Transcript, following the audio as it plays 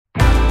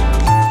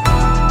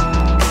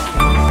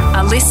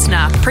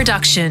listener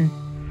production.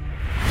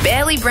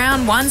 Barely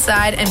brown one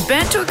side and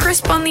burnt to a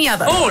crisp on the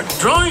other. Oh, it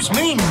drives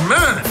me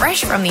mad.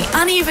 Fresh from the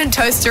uneven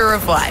toaster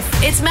of life.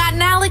 It's Matt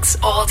and Alex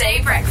All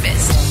Day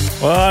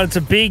Breakfast. Well, it's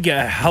a big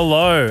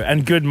hello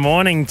and good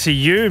morning to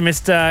you,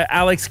 Mr.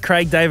 Alex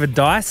Craig David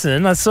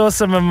Dyson. I saw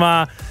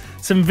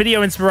some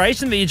video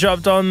inspiration that you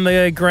dropped on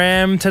the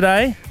gram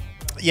today.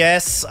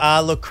 Yes,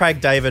 look, Craig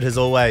David has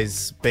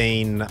always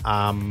been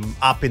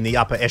up in the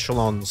upper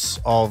echelons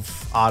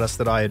of artists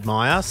that I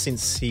admire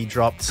since he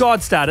dropped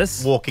God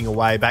status. Walking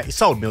Away back. He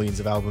sold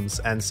millions of albums.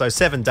 And so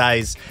 7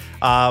 days,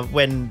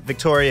 when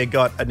Victoria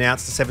got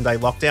announced the 7-day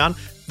lockdown,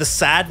 the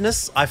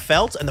sadness I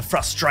felt and the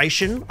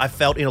frustration I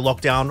felt in a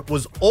lockdown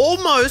was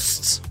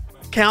almost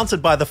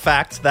countered by the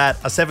fact that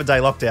a 7-day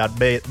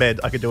lockdown meant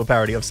I could do a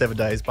parody of 7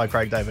 Days by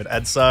Craig David.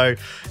 And so,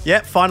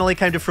 yeah, finally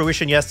came to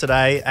fruition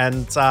yesterday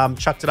and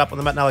chucked it up on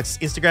the Matt and Alex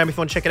Instagram if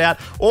you want to check it out.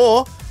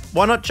 Or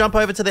why not jump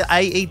over to the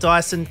A.E.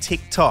 Dyson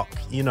TikTok?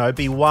 You know,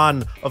 be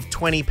one of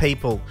 20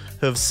 people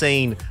who have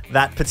seen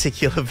that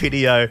particular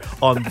video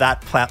on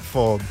that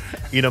platform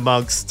in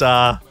amongst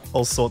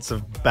all sorts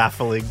of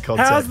baffling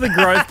content. How's the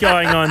growth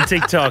going on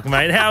TikTok,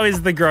 mate? How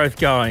is the growth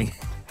going?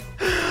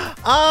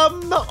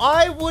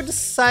 I would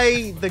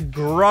say the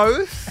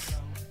growth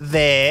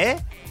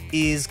there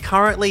is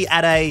currently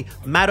at a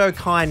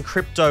Matokine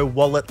crypto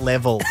wallet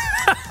level.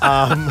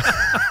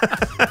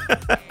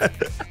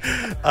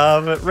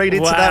 Read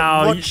into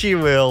that what you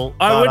will.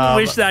 I wouldn't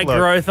wish that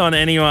growth on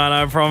anyone,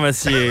 I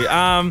promise you.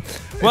 Well,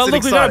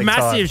 look, we've got a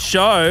massive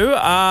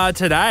show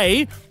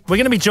today. We're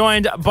going to be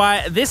joined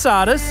by this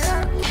artist.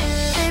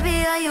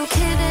 Baby, are you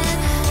kidding?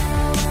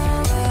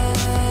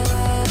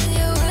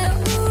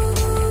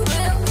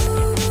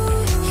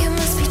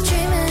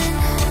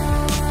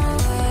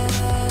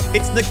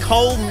 It's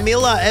Nicole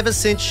Miller. Ever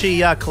since she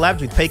collabed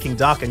with Peking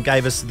Duck and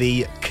gave us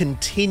the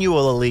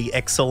continually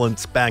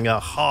excellent banger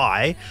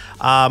High,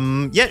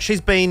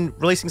 she's been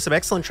releasing some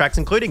excellent tracks,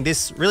 including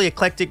this really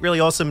eclectic, really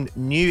awesome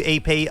new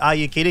EP, Are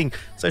You Kidding?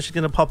 So she's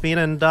going to pop in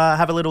and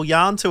have a little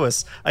yarn to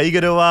us. Are you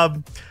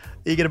going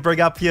to bring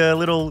up your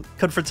little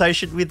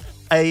confrontation with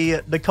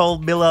a Nicole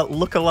Miller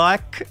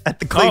lookalike at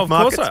the Glebe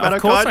Markets?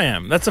 Of course I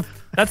am. That's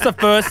the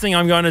first thing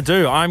I'm going to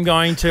do. I'm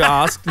going to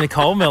ask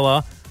Nicole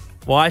Miller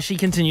why she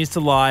continues to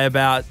lie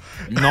about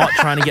not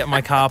trying to get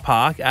my car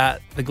parked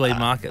at the Glebe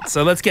Market.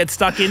 So let's get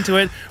stuck into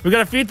it. We've got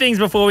a few things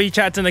before we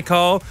chat to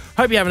Nicole.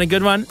 Hope you're having a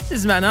good one. This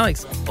is Matt and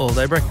Alex, All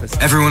Day Breakfast.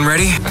 Everyone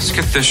ready? Let's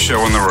get this show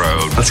on the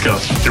road. Let's go.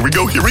 Here we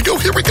go.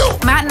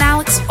 Matt and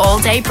Alex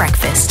All Day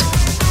Breakfast.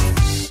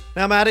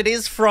 Now, Matt, it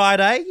is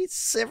Friday.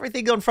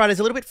 Everything on Friday is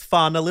a little bit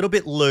fun, a little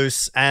bit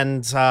loose,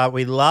 and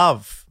we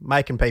love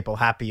making people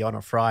happy on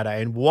a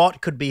Friday. And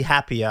what could be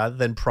happier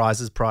than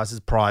prizes?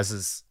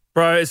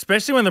 Bro,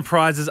 especially when the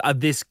prizes are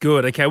this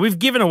good. Okay, we've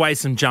given away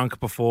some junk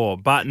before,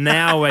 but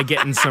now we're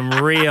getting some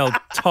real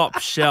top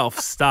shelf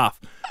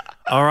stuff.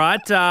 All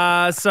right,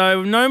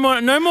 so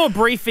no more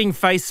briefing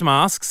face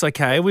masks.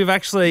 Okay, we've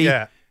actually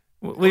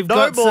we've no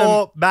got more.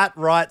 some. Matt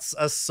writes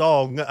a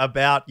song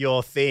about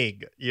your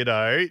thing. You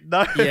know,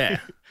 No,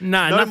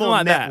 nothing more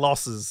like net that.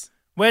 losses.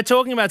 We're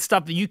talking about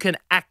stuff that you can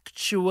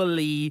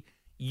actually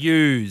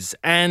use,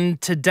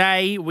 and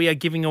today we are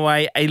giving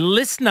away a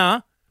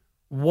listener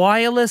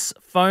wireless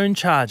phone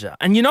charger.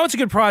 And you know it's a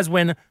good prize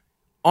when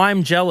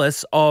I'm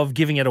jealous of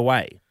giving it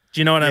away.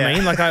 Do you know what I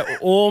mean? Like I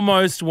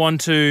almost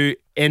want to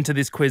enter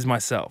this quiz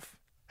myself.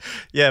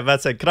 Yeah,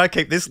 Matt said, can I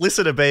keep this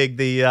listener being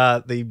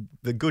the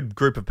good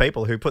group of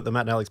people who put the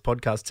Matt and Alex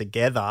podcast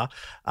together?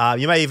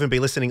 You may even be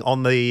listening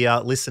on the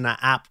listener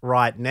app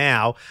right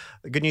now.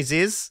 The good news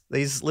is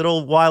these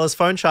little wireless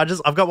phone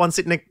chargers, I've got one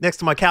sitting next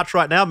to my couch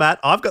right now, Matt.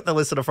 I've got the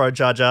listener phone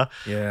charger.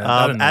 Yeah,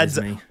 that annoys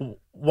me.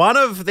 One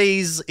of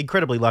these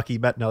incredibly lucky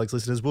Matt and Alex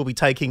listeners will be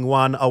taking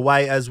one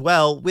away as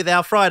well with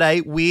our Friday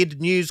Weird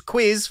News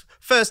quiz.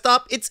 First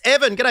up, it's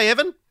Evan. G'day,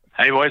 Evan.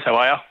 Hey, boys. How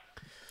are you?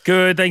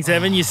 Good, thanks,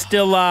 Evan. You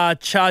still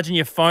charging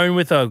your phone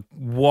with a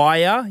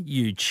wire,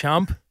 you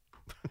chump?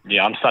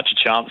 Yeah, I'm such a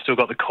chump. Still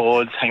got the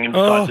cords hanging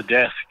beside the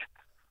desk.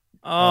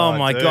 Oh,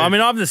 my dude. God. I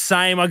mean, I'm the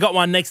same. I got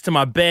one next to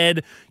my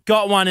bed,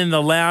 got one in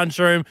the lounge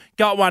room,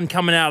 got one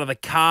coming out of the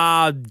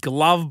car,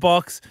 glove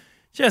box.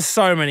 Just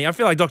so many. I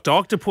feel like Dr.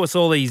 Octopus,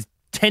 all these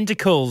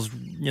tentacles,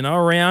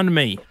 around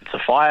me. It's a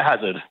fire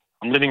hazard.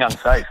 I'm living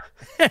unsafe.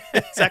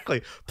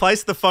 Exactly.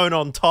 Place the phone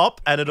on top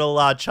and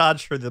it'll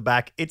charge through the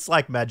back. It's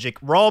like magic.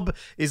 Rob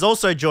is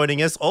also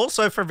joining us,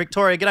 also from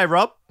Victoria. G'day,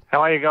 Rob.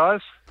 How are you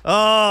guys?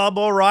 Oh, I'm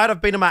all right.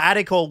 I've been in my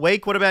attic all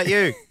week. What about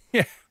you?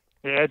 Yeah,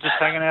 just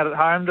hanging out at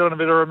home, doing a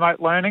bit of remote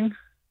learning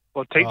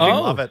or teaching.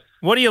 Oh, love it.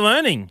 What are you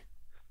learning?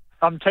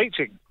 I'm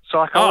teaching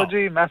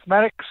psychology,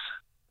 mathematics.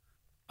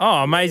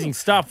 Oh, amazing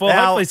stuff. Well,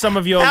 Now, hopefully some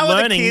of your how are the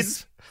learnings...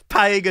 kids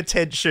paying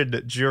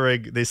attention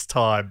during this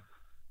time,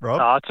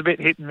 Rob? Oh, it's a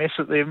bit hit and miss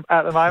at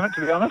the moment,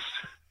 to be honest.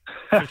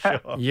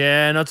 Sure.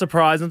 Yeah, not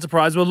surprised.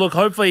 Well, look,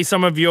 hopefully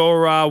some of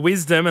your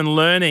wisdom and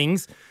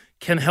learnings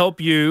can help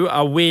you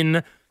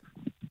win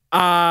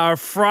our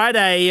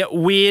Friday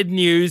Weird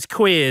News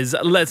quiz.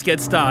 Let's get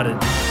started.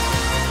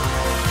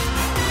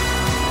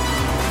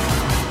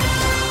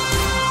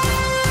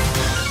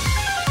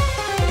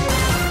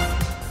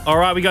 All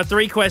right, we got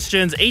 3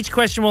 questions. Each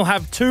question will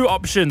have 2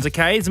 options,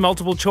 okay? It's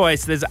multiple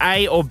choice. There's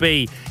A or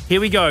B. Here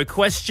we go.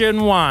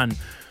 Question 1.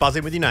 Buzz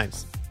in with your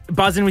names.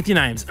 Buzz in with your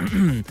names.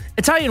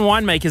 Italian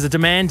winemakers are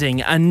demanding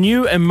a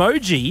new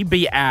emoji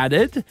be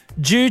added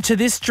due to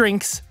this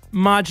drink's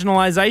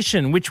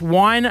marginalisation. Which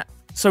wine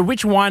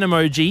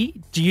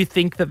emoji do you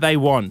think that they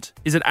want?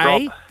 Is it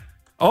A?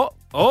 Rob.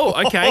 Oh,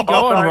 okay.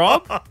 Go on,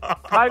 Rob.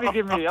 Maybe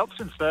give me the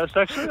options first,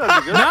 actually.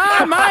 That'd be good.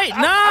 No, mate.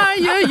 No,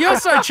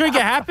 you're so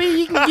trigger happy.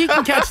 You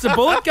can catch the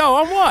bullet. Go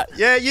on, what?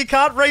 Yeah, you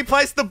can't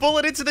replace the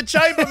bullet into the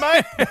chamber,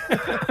 mate.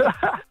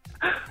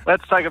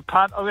 Let's take a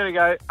punt. I'm going to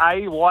go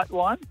A, white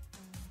wine.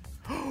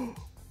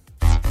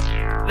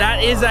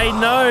 That is a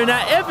no.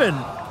 Now, Evan,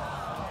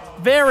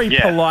 very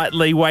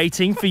politely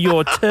waiting for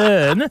your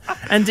turn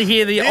and to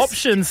hear the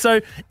options.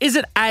 So is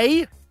it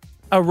A,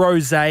 a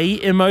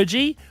rosé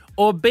emoji,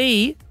 or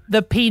B,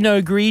 the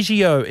Pinot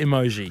Grigio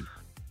emoji?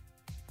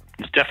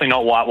 It's definitely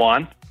not white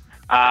wine.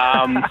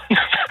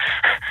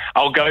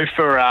 I'll go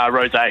for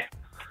rosé.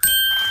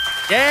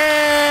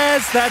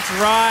 Yes, that's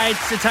right.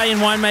 Italian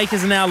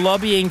winemakers are now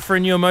lobbying for a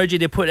new emoji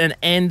to put an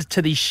end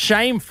to the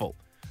shameful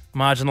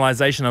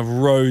marginalisation of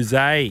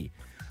rosé.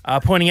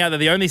 Pointing out that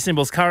the only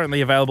symbols currently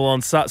available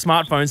on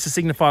smartphones to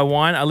signify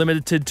wine are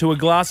limited to a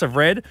glass of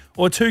red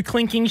or 2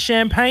 clinking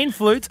champagne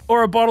flutes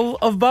or a bottle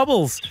of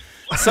bubbles.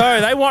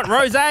 So they want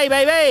rosé,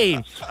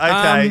 baby.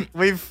 Okay,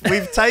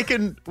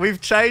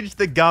 we've changed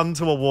the gun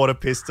to a water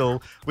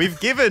pistol. We've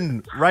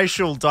given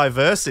racial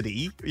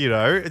diversity. You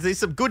know, there's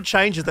some good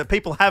changes that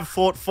people have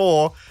fought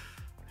for.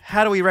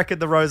 How do we reckon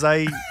the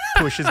rosé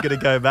push is going to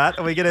go, Matt?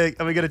 Are we going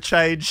to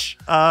change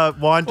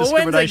wine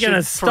discrimination when's it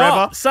gonna forever?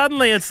 Stop?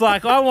 Suddenly, it's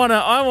like I want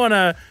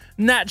a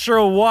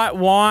natural white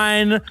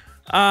wine.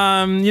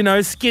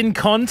 Skin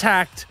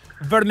contact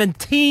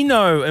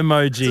Vermentino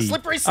emoji. It's a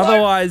slippery slope.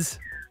 Otherwise,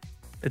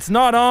 it's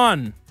not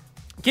on.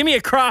 Give me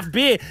a craft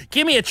beer.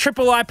 Give me a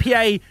triple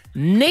IPA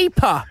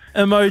NEPA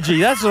emoji.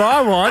 That's what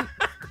I want.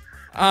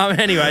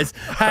 Anyways,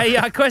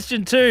 hey,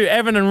 question 2,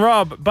 Evan and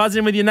Rob, buzz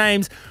in with your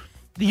names.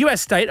 The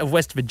US state of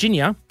West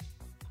Virginia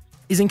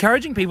is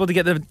encouraging people to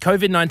get the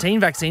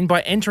COVID-19 vaccine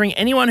by entering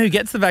anyone who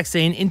gets the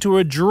vaccine into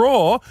a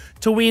draw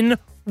to win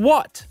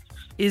what?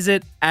 Is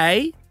it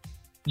A,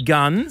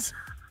 guns,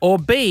 or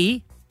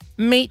B,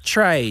 meat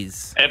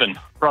trays? Evan.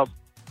 Rob.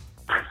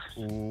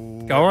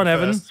 Go on,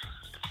 Evan.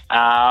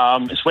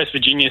 It's West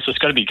Virginia, so it's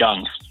got to be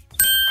guns.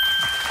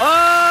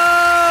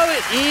 Oh,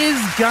 it is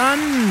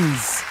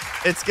guns.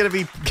 It's going to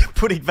be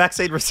putting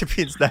vaccine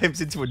recipients' names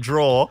into a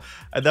draw,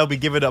 and they'll be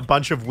given a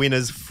bunch of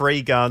winners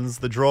free guns.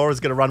 The draw is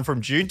going to run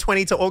from June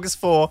 20 to August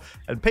 4,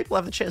 and people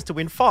have the chance to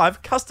win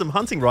 5 custom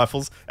hunting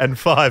rifles and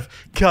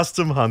 5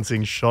 custom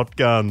hunting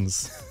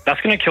shotguns. That's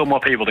going to kill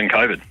more people than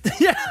COVID.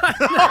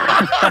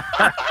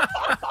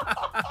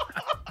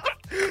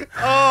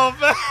 Oh,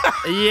 man.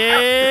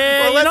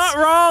 Yeah, Well, you're not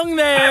wrong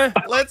there.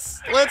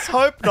 Let's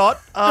hope not.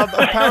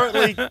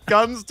 Apparently,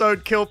 guns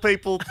don't kill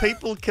people.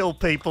 People kill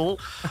people.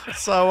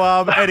 So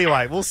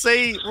anyway, we'll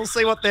see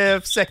what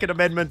their Second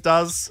Amendment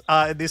does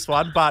in this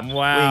one. But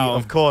Wow. we,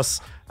 of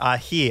course,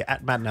 here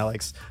at Matt and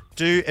Alex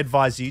do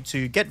advise you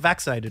to get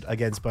vaccinated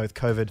against both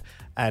COVID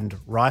and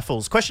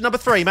rifles. Question number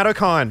 3, Matt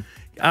O'Kine.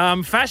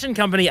 Fashion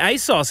company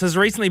ASOS has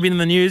recently been in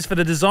the news for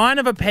the design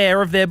of a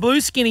pair of their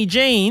blue skinny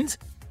jeans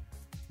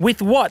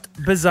with what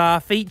bizarre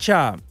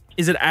feature?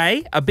 Is it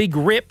A, a big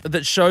rip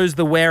that shows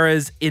the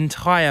wearer's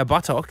entire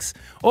buttocks,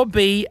 or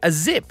B, a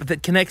zip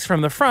that connects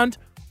from the front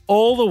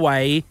all the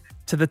way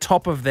to the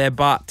top of their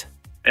butt?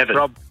 Evan.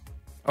 Rob.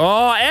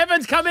 Oh,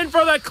 Evan's come in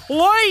for the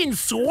clean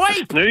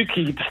sweep.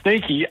 Sneaky.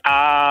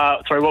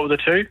 Sorry, what were the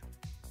 2?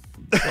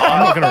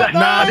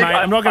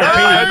 I'm not going to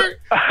repeat it.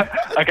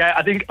 Okay,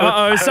 I think...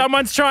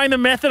 Someone's trying the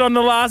method on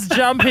the last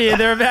jump here.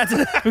 They're about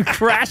to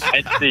crash.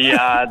 It's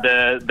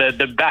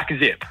the back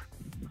zip.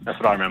 That's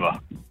what I remember.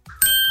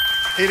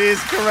 It is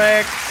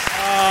correct.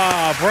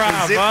 Oh, bravo.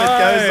 The zip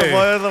that goes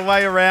all the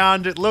way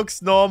around. It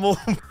looks normal,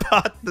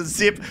 but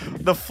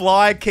the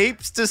fly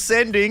keeps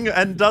descending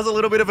and does a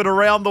little bit of it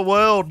around the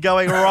world,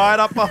 going right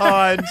up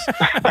behind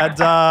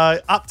and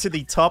up to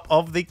the top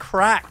of the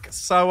crack.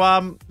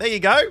 So there you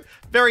go.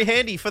 Very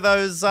handy for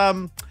those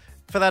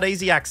for that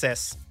easy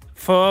access.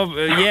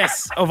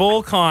 Yes, of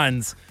all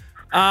kinds.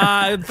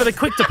 For the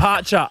quick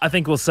departure, I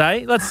think we'll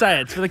say. Let's say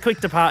it, for the quick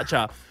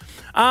departure.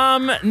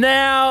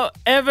 Now,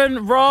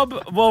 Evan, Rob,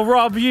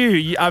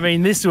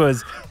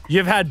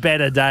 you've had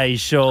better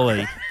days,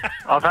 surely.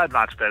 I've had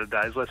much better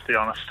days, let's be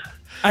honest.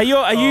 Are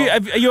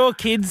your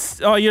kids,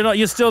 you're not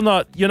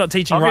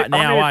teaching right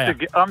now, are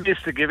you? I'm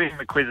used to giving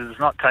the quizzes,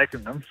 not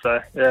taking them,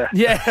 so yeah.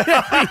 Yeah,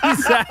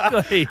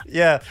 exactly.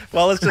 Yeah,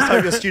 well, let's just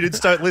hope your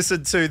students don't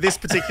listen to this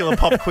particular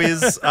pop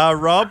quiz,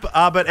 Rob.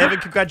 But Evan,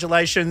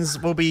 congratulations.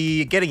 We'll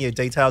be getting your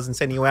details and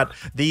sending you out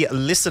the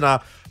listener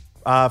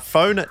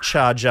phone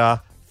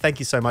charger. Thank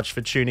you so much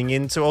for tuning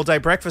in to All Day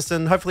Breakfast,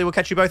 and hopefully we'll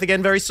catch you both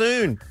again very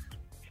soon.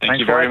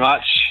 Thank you very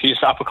much. Here's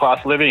to upper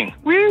class living.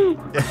 Woo!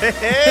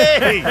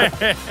 Hey!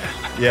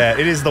 Yeah,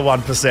 it is the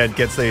 1%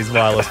 gets these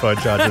wireless phone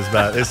chargers,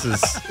 Matt. This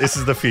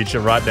is the future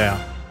right now.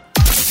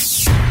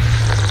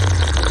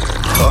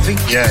 coffee?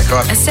 Yeah,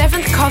 coffee. A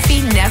seventh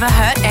coffee never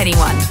hurt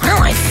anyone. Now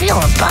I feel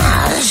a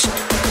buzz.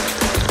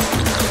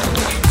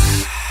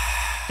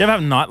 Do you ever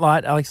have a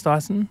nightlight, Alex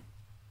Dyson?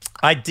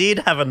 I did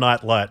have a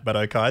nightlight, but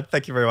okay.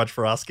 Thank you very much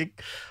for asking.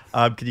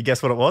 Can you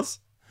guess what it was?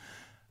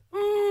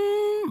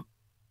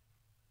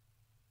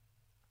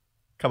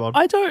 Come on.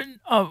 I don't.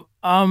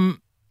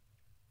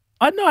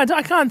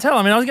 I can't tell.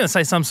 I mean, I was going to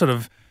say some sort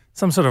of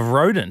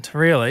rodent.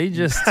 Really,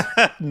 just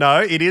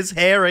No, it is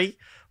hairy.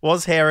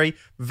 Was hairy.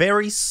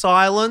 Very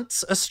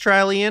silent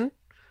Australian.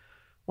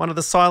 One of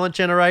the silent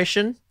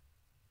generation.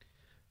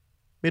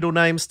 Middle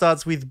name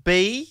starts with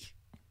B.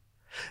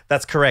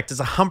 That's correct. It's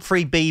a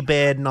Humphrey B.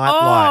 Baird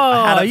nightlight.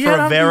 I had it you for had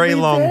a Humphrey very B.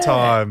 long Baird.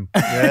 time.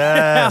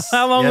 Yes.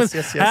 how long Yes.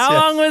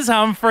 was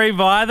Humphrey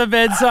by the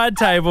bedside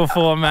table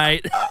for,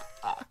 mate?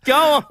 Go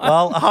on.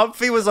 Well,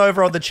 Humphrey was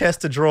over on the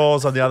chest of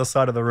drawers on the other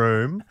side of the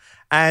room,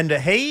 and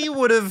he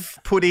would have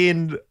put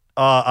in,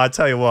 I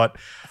tell you what,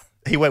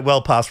 he went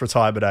well past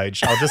retirement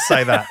age. I'll just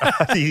say that.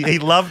 he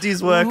loved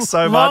his work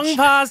so much. Long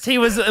past he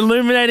was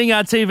illuminating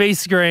our TV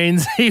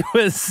screens, he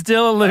was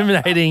still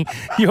illuminating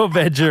your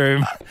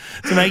bedroom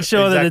to make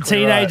sure that a Exactly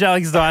teenage right.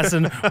 Alex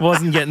Dyson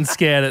wasn't getting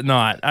scared at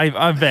night.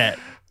 I bet.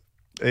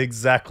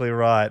 Exactly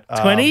right.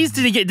 20s?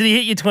 Did he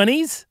hit your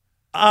 20s?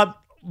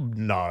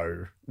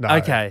 No.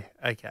 Okay.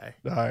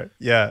 No.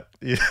 Yeah.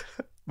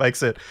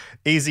 Makes it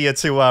easier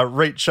to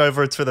reach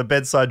over to the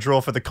bedside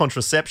drawer for the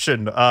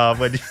contraception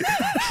when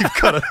you've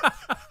got a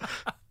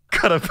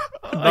You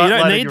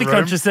don't need the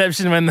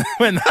contraception when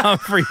the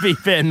Humphrey B.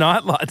 Bear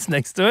nightlight's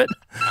next to it.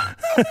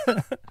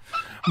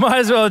 Might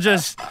as well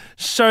just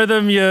show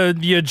them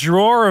your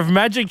drawer of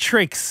magic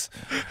tricks,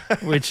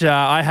 which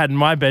I had in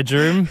my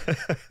bedroom.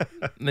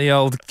 The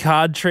old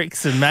card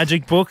tricks and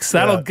magic books.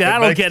 That'll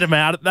get them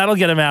out. That'll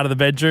get them out of the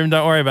bedroom.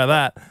 Don't worry about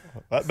that.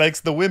 That makes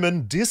the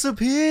women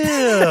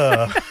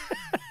disappear.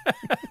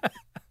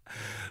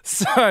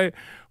 So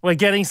we're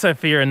getting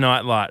Sophia a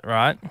nightlight,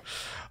 right?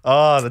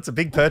 Oh, that's a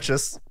big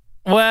purchase.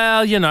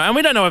 Well, and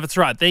we don't know if it's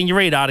the right thing. You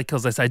read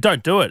articles, they say,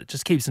 don't do it. It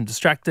just keeps them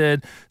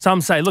distracted. Some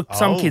say, look,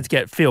 some kids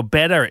feel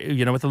better,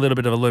 with a little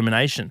bit of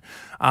illumination.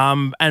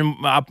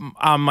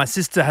 My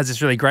sister has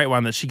this really great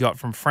one that she got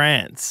from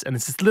France, and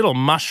it's this little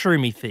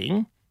mushroomy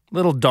thing,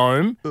 little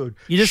dome.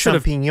 You just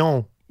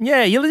Champignon.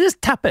 you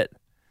just tap it.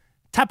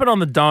 Tap it on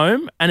the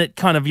dome, and it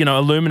kind of,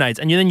 illuminates.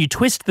 And then you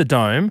twist the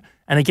dome,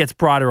 and it gets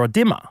brighter or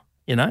dimmer,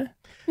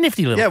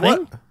 Nifty little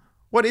thing.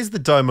 What is the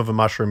dome of a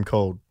mushroom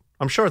called?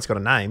 I'm sure it's got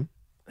a name.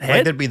 Head?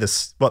 Like that'd be the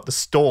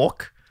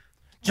stalk.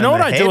 Do you know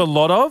what and I the do a head?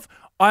 lot of?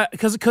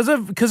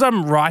 Because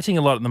I'm writing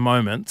a lot at the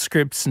moment,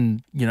 scripts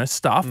and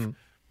stuff.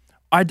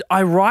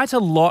 I write a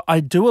lot. I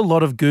do a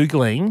lot of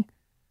Googling.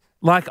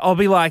 Like I'll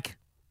be like,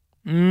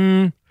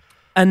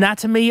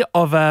 anatomy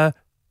of a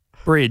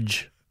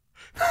bridge.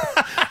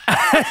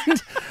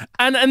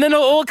 and then it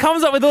all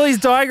comes up with all these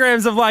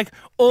diagrams of like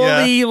all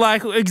the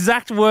like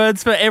exact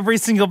words for every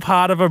single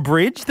part of a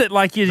bridge that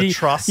like The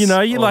truss you're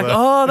or like, the-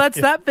 oh,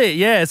 that's that bit.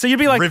 Yeah. So you'd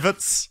be like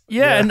Rivets.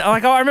 yeah, and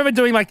like I remember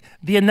doing like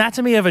the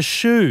anatomy of a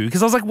shoe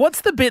because I was like,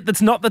 what's the bit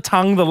that's not the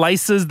tongue, the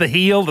laces, the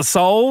heel, the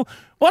sole?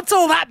 What's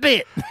all that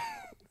bit?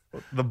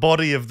 The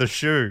body of the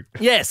shoe.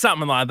 Yeah,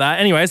 something like that.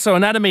 Anyway, so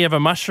anatomy of a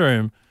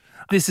mushroom.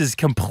 This is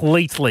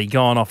completely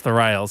gone off the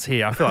rails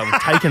here. I feel like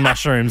we've taken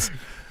mushrooms.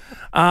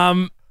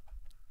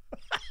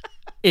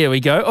 Here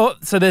we go. Oh,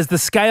 so there's the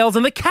scales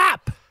and the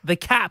cap. The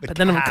cap. And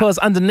then, of course,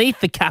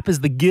 underneath the cap is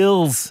the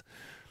gills.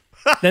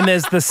 Then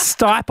there's the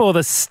stipe or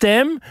the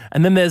stem,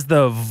 and then there's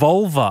the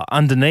vulva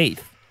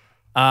underneath.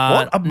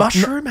 What? A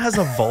mushroom has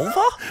a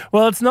vulva?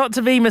 Well, it's not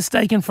to be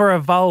mistaken for a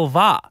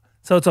vulva.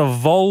 So it's a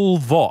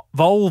vulva.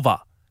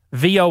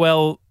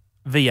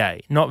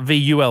 V-O-L-V-A, not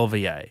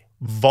V-U-L-V-A.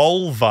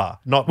 Vulva,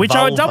 not Which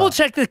vulva. I would double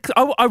check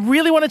I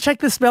really want to check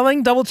the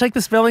spelling, double check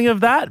the spelling of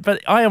that,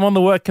 but I am on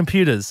the work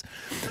computers.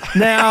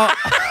 Now,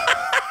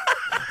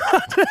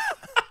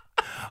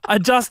 I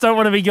just don't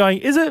want to be going,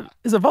 is it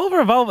vulva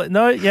or vulva?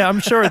 No, yeah, I'm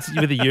sure it's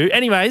with a U.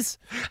 Anyways,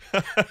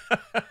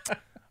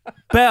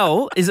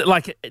 Belle is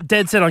like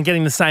dead set on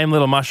getting the same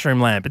little mushroom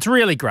lamp. It's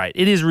really great.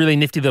 It is a really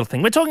nifty little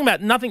thing. We're talking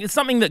about nothing. It's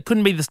something that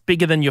couldn't be this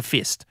bigger than your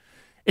fist.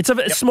 It's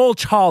a small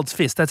child's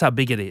fist. That's how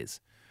big it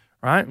is,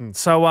 right?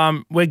 So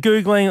we're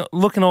Googling,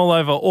 looking all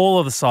over all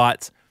of the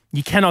sites.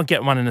 You cannot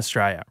get one in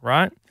Australia,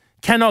 right?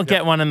 Cannot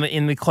get one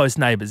in the close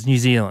neighbours, New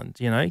Zealand,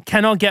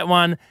 Cannot get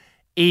one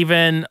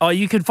even,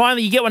 you could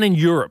finally, you get one in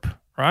Europe,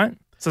 right?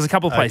 So there's a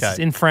couple of places,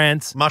 Okay. in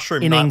France,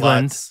 Mushroom in nightlights.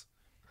 England.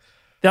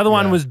 The other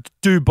one was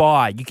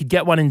Dubai. You could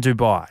get one in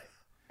Dubai.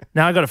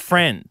 Now I got a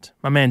friend,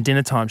 my man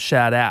Dinner Time,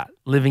 shout out,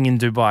 living in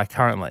Dubai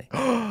currently.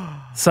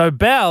 So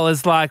Belle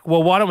is like,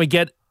 well, why don't we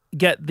get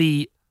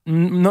the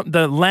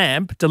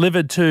lamp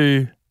delivered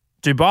to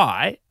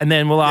Dubai, and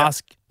then we'll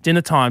ask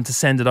Dinner Time to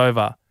send it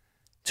over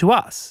to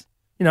us.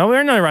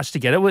 We're in no rush to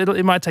get it.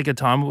 It might take a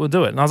time, but we'll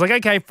do it. And I was like,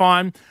 okay,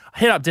 fine. I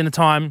hit up Dinner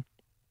Time.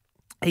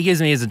 He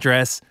gives me his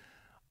address.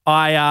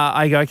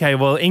 I go, okay,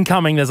 well,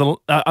 incoming,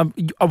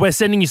 we're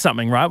sending you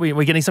something, right?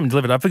 We're getting something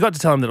delivered. I forgot to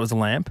tell him that it was a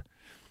lamp.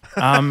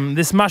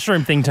 This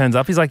mushroom thing turns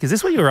up. He's like, is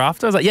this what you were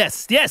after? I was like,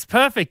 yes,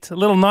 perfect. A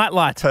little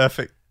nightlight.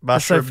 Perfect.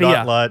 Mushroom Sophia.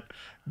 nightlight.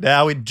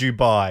 Now in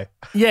Dubai.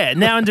 Yeah,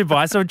 now in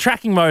Dubai. So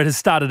tracking mode has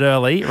started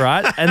early,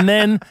 right? And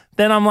then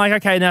I'm like,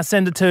 okay, now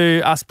send it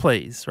to us,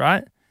 please,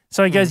 right?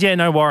 So he goes, yeah,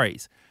 no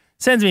worries.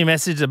 Sends me a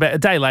message about a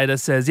day later,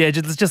 says, yeah,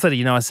 just letting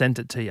you know I sent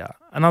it to you.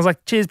 And I was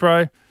like, cheers,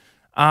 bro.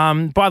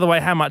 By the way,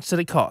 how much did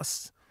it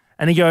cost?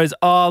 And he goes,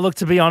 oh, look,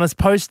 to be honest,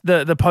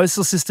 the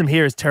postal system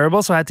here is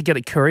terrible, so I had to get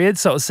it couriered,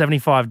 so it was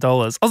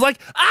 $75. I was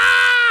like,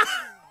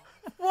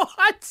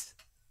 what?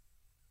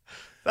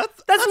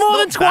 That's more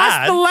than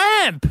twice the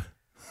lamp.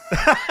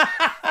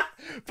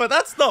 But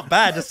that's not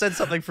bad to send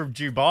something from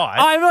Dubai.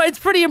 I know, it's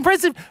pretty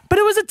impressive, but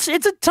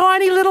it's a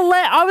tiny little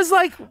lamp. I was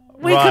like,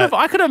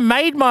 I could have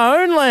made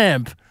my own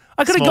lamp.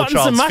 I could have gotten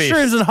some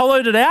mushrooms and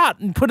hollowed it out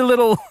and put a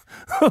little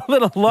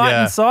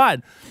light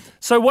inside.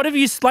 So what if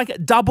you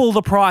double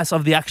the price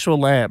of the actual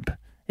lamp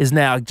is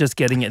now just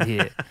getting it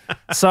here.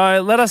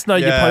 So let us know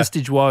your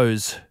postage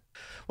woes.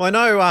 Well, I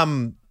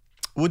know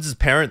Woods'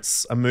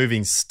 parents are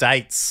moving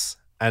states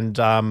and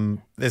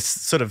they're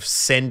sort of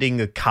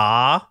sending a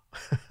car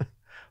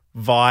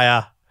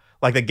via,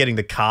 like they're getting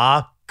the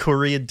car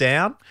couriered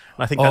down.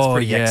 And I think that's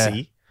pretty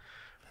exy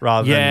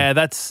rather than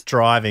that's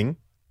driving.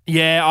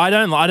 Yeah,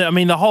 I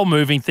mean, the whole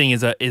moving thing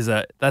is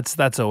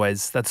that's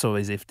always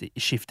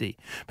shifty.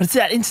 But it's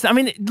that instant. I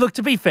mean, look,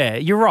 to be fair,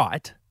 you're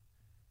right.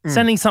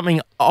 Sending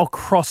something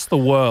across the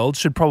world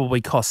should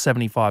probably cost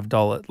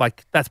 $75.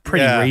 Like, that's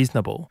pretty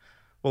reasonable.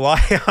 Well,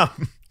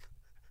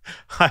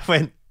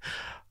 I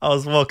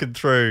was walking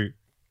through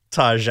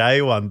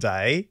Target one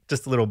day,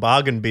 just a little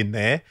bargain bin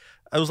there.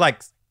 It was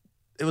like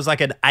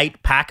an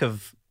 8-pack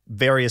of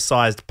various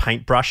sized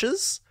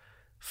paintbrushes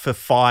for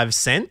 5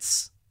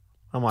 cents.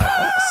 I'm like,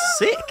 oh,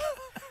 sick.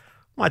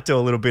 Might do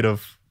a little bit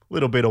of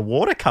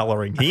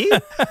watercoloring here.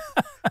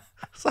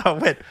 So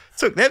I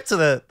took them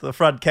to the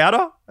front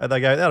counter, and they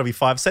go, that'll be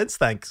 5 cents,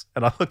 thanks.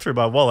 And I looked through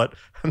my wallet,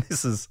 and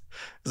this is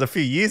a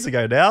few years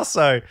ago now,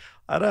 so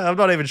I'm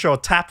not even sure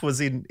tap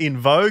was in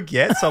vogue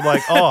yet. So I'm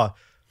like, oh,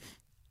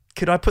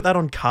 could I put that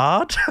on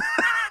card?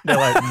 They're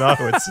like, no,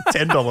 it's a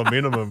 $10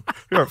 minimum.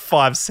 You're at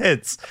 5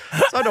 cents.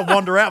 So I had to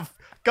wander out,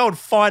 go and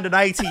find an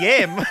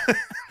ATM.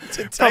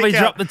 Probably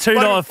drop the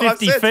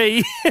 $2.50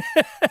 fee.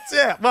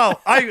 Yeah, well,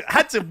 I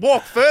had to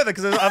walk further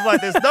because I'm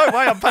like, there's no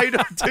way I'm paying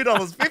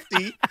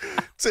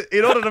 $2.50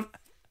 in order to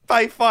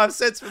pay 5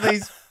 cents for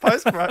these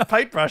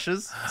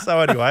paintbrushes. So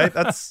anyway,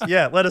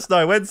 let us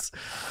know.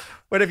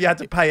 When have you had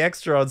to pay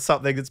extra on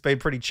something that's been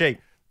pretty cheap?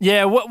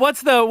 Yeah,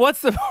 what's the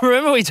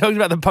remember we talked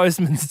about the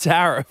postman's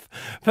tariff?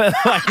 But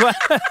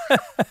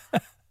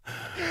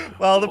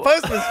well, the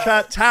postman's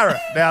tariff.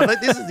 Now,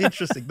 this is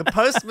interesting. The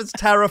postman's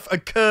tariff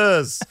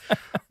occurs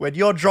when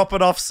you're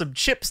dropping off some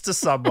chips to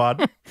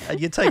someone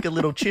and you take a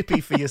little chippy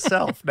for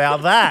yourself. Now,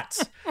 that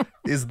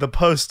is the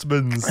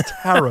postman's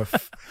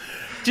tariff.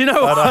 Do you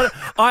know what?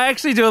 I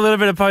actually do a little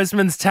bit of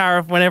postman's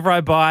tariff whenever I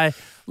buy,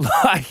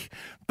 like,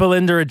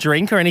 Belinda a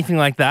drink or anything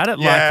like that.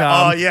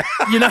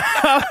 You know,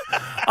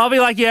 I'll be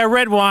like, yeah,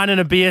 red wine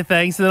and a beer,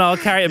 thanks. And then I'll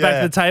carry it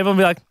back to the table and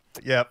be like,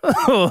 yep.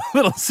 A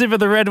little sip of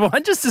the red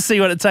wine just to see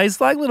what it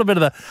tastes like. A little bit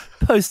of the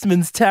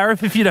postman's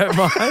tariff, if you don't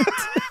mind.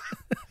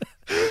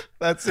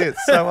 That's it.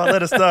 So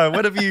let us know.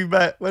 When have you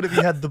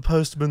had the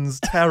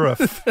postman's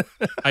tariff?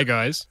 Hey,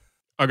 guys.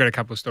 I got a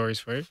couple of stories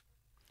for you.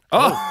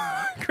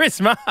 Oh,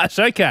 Chris Marsh,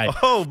 okay.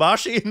 Oh,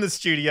 Marshy in the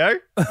studio.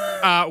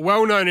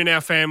 Well known in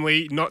our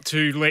family not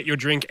to let your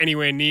drink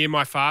anywhere near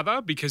my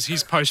father because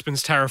his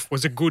postman's tariff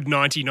was a good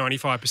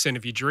 90-95%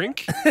 of your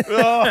drink.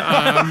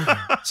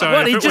 So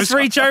what, he'd just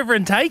reach over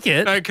and take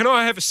it? Can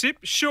I have a sip?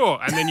 Sure.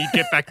 And then you'd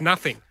get back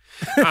nothing.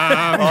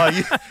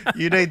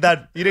 You need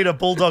that. You need a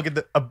bulldog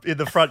in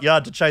the front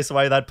yard to chase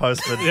away that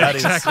postman. Yeah,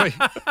 exactly.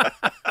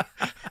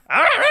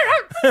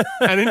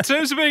 And in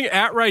terms of being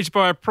outraged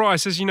by a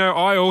price, as you know,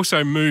 I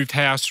also moved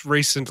house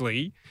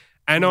recently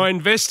and I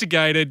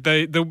investigated.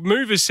 The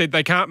movers said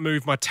they can't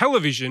move my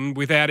television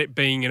without it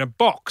being in a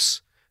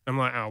box. I'm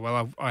like, oh,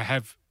 well, I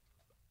have,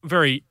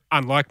 very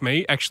unlike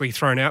me, actually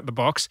thrown out the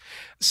box.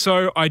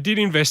 So I did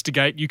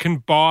investigate. You can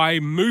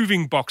buy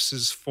moving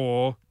boxes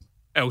for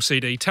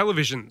LCD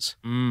televisions.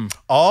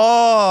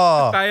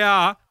 Oh. They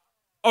are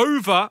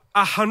over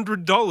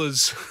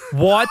 $100.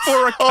 What?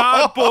 For a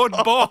cardboard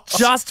box.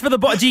 Just for the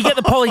box? Do you get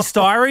the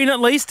polystyrene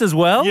at least as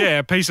well? Yeah,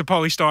 a piece of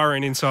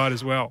polystyrene inside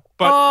as well.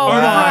 But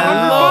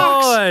my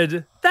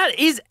Lord. That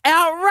is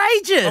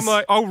outrageous. I'm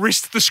like, I'll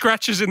risk the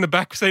scratches in the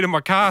back seat of my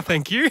car,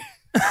 thank you.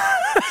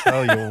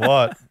 Tell you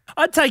what.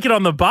 I'd take it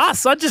on the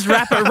bus. I'd just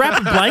wrap a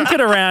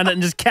blanket around it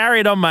and just carry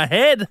it on my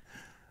head.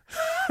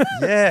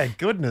 Yeah,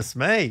 goodness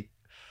me.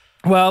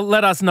 Well,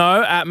 let us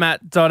know at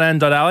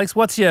matt.and.alex.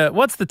 What's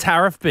the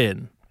tariff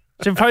been?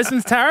 Do you have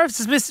postman's tariff?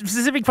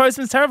 Specific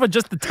postman's tariff or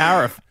just the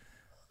tariff?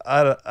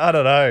 I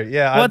don't know.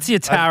 Yeah. What's your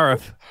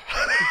tariff?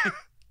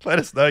 Let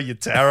us know your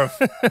tariff.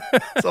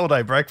 It's all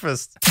day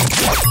breakfast.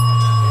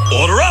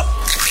 Order up.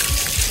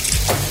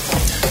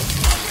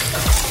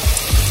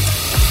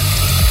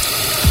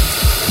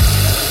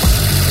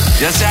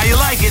 Just how you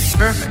like it.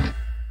 Perfect.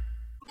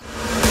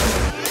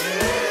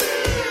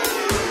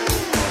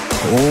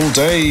 All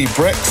Day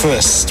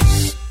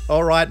Breakfast.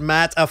 All right,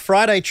 Matt, a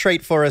Friday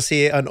treat for us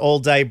here on All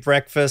Day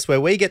Breakfast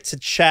where we get to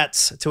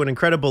chat to an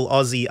incredible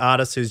Aussie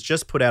artist who's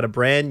just put out a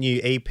brand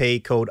new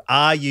EP called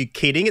Are You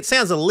Kidding? It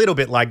sounds a little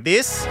bit like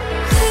this.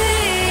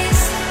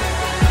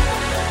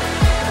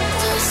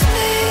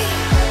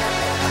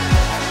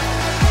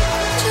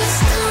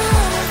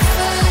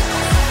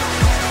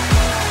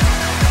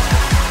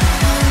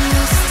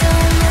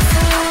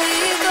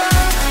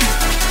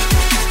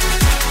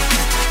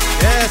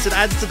 It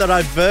adds to the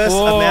diverse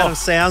amount of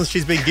sounds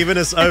she's been giving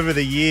us over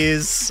the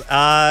years.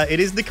 It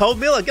is Nicole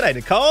Miller. G'day,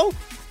 Nicole.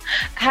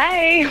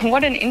 Hey,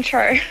 what an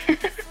intro.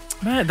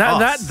 Man,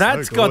 that's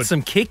so got good.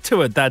 some kick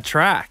to it, that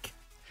track.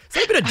 Is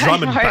that a bit of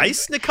drum and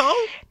bass, Nicole?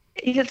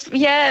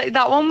 Yeah,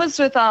 that one was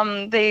with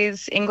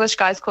these English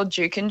guys called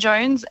Duke and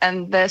Jones,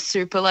 and they're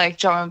super like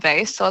drum and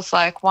bass, so it's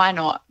like, why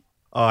not?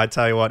 Oh, I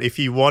tell you what, if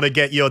you want to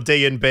get your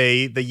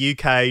D&B, the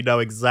UK know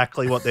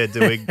exactly what they're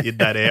doing in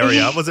that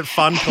area. Was it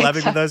fun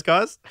collabing with those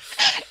guys?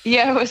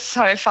 Yeah, it was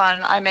so fun.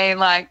 I mean,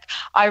 like,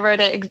 I wrote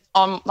it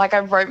on, like,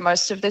 I wrote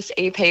most of this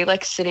EP,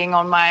 like, sitting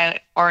on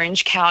my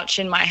orange couch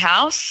in my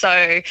house.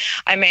 So,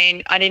 I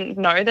mean, I didn't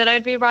know that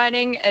I'd be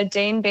writing a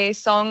D&B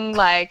song,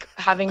 like,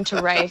 having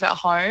to rave at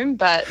home,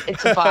 but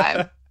it's a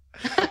vibe.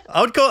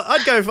 I'd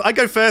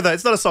go further.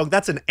 It's not a song.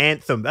 That's an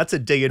anthem. That's a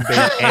D&B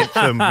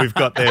anthem we've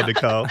got there,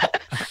 Nicole.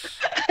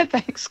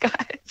 Thanks,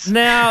 guys.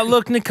 Now,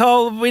 look,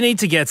 Nicole, we need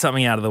to get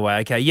something out of the way.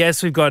 Okay,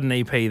 yes, we've got an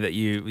EP that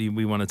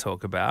we want to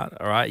talk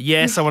about. All right.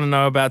 Yes, I want to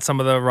know about some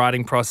of the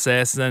writing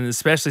process and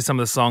especially some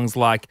of the songs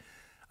like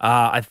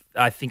I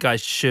think I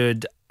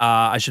should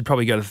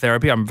probably go to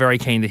therapy. I'm very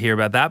keen to hear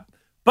about that.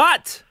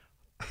 But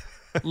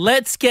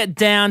let's get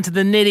down to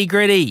the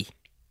nitty-gritty.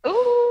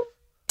 Ooh.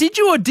 Did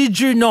you or did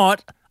you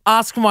not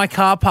ask for my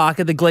car park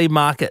at the Glebe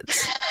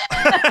Markets?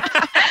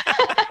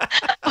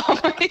 Oh,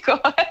 my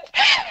God.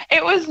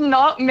 It was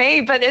not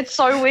me, but it's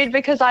so weird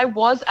because I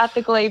was at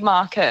the Glebe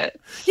Market.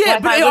 Yeah,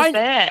 like, but I was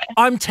there.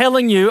 I'm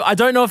telling you, I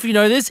don't know if you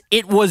know this,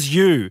 it was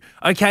you,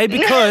 okay?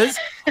 Because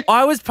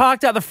I was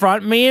parked out the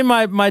front. Me and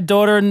my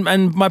daughter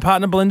and my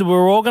partner Belinda, we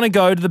were all going to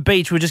go to the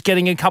beach. We were just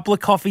getting a couple of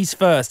coffees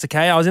first,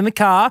 okay? I was in the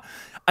car.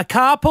 A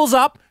car pulls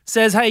up,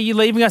 says, hey, you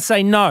leaving? I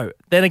say, no.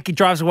 Then it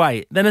drives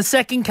away. Then a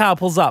second car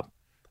pulls up,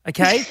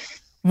 okay?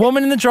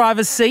 Woman in the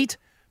driver's seat,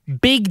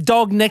 big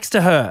dog next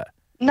to her.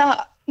 No.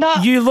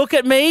 You look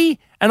at me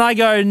and I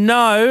go,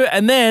 no.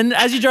 And then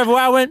as you drove away,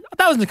 I went,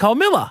 that was Nicole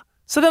Miller.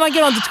 So then I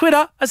get onto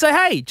Twitter. I say,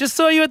 hey, just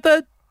saw you at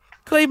the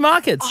Glebe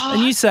Markets. Oh.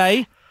 And you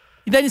say,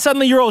 then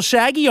suddenly you're all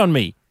shaggy on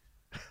me.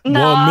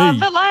 No,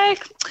 but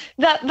like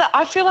that,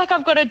 I feel like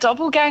I've got a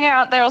doppelganger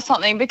out there or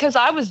something because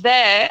I was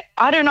there.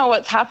 I don't know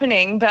what's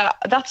happening, but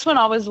that's when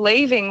I was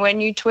leaving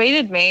when you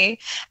tweeted me,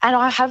 and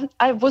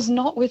I was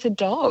not with a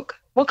dog.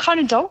 What kind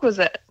of dog was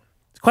it?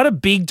 It's quite a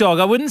big dog.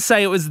 I wouldn't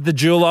say it was the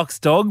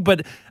Dulux dog,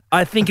 but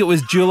I think it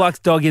was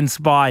Dulux dog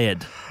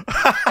inspired.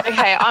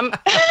 Okay, I'm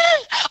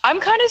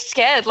kind of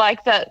scared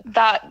like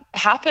that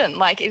happened.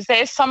 Like, is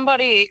there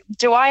somebody?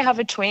 Do I have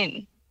a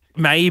twin?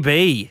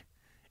 Maybe.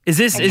 Is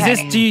this?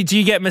 Do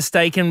you get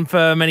mistaken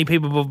for many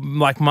people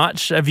like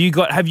much? Have you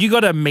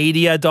got a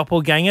media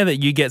doppelganger that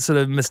you get sort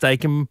of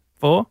mistaken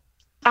for?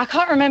 I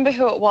can't remember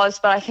who it was,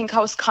 but I think I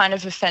was kind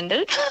of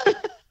offended.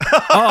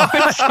 Oh,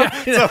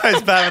 It's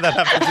always bad when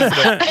that happens,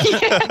 isn't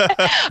it?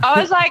 Yeah. I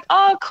was like,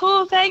 oh,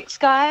 cool, thanks,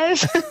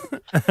 guys.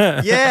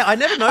 Yeah, I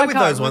never know with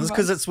can't those ones remember.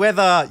 because it's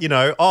whether,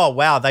 oh,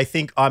 wow, they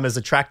think I'm as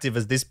attractive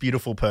as this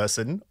beautiful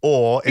person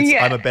or it's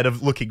Yeah. I'm a better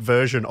looking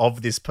version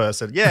of this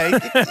person. Yeah,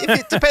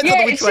 it depends Yeah,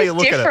 on which it's way you just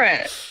look at it.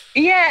 different.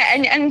 Yeah,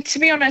 and to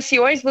be honest,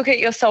 you always look at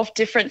yourself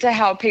different to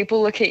how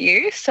people look at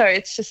you. So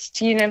it's just,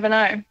 you never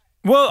know.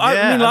 Well, I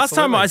Yeah, mean, last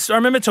time absolutely. I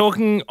remember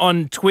talking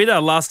on Twitter.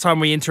 Last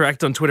time we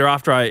interacted on Twitter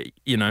after I,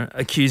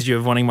 accused you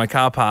of wanting my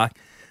car park,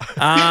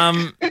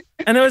 and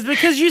it was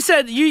because you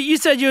said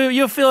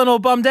you're feeling all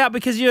bummed out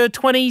because you're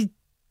 20,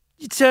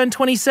 you turned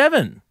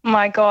 27.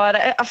 My God,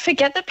 I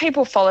forget that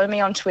people follow me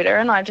on Twitter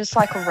and I just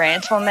like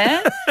rant on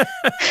there.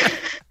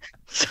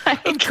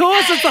 Of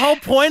course, that's the whole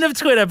point of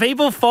Twitter.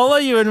 People follow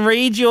you and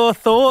read your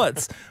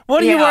thoughts.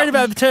 What are you Yeah. worried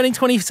about turning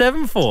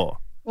 27 for?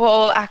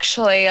 Well,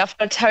 actually, I've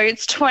got to tell you,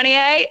 it's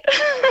 28.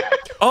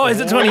 Oh, is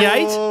it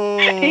 28?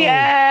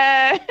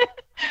 Yeah.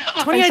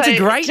 28's a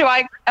great.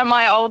 Am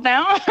I old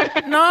now?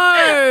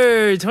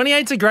 No,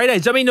 28's a great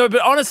age. I mean, no,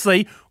 but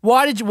honestly,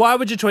 why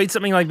would you tweet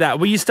something like that?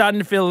 Were you starting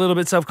to feel a little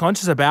bit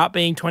self-conscious about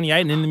being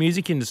 28 and in the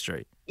music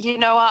industry? You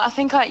know, I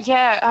think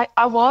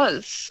I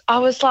was. I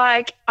was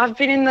like, I've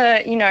been in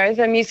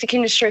the music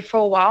industry for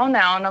a while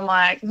now, and I'm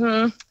like,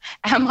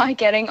 am I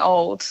getting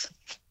old?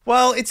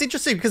 Well, it's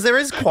interesting because there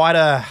is quite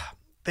a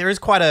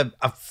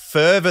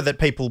fervor that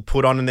people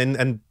put on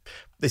and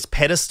this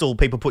pedestal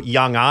people put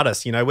young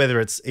artists, whether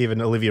it's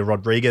even Olivia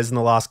Rodriguez in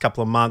the last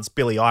couple of months,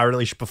 Billie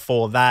Eilish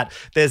before that.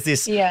 There's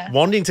this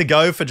wanting to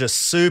go for just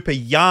super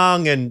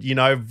young and,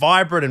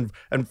 vibrant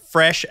and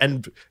fresh,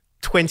 and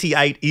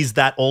 28 is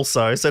that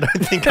also. So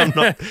don't think I'm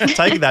not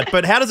taking that.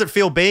 But how does it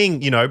feel being,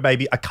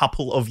 maybe a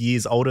couple of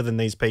years older than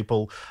these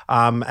people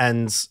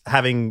and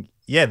having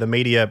the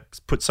media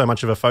put so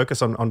much of a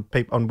focus on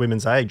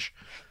women's age.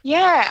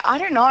 Yeah, I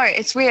don't know.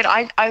 It's weird.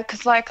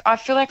 Because I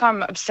feel like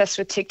I'm obsessed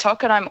with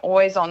TikTok and I'm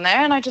always on there,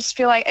 and I just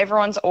feel like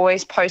everyone's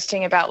always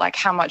posting about like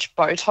how much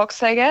Botox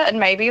they get, and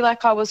maybe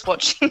like I was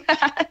watching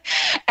that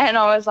and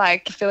I was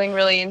like feeling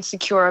really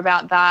insecure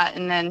about that,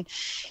 and then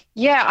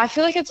I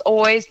feel like it's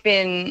always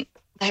been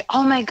like,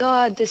 oh my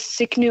God, this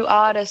sick new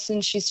artist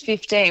and she's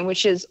 15,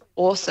 which is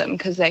awesome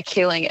because they're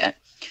killing it.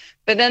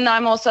 But then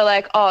I'm also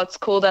like, oh, it's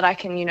cool that I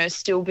can,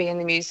 still be in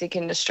the music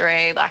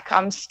industry. Like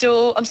I'm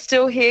still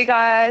here,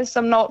 guys.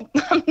 I'm not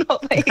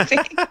leaving.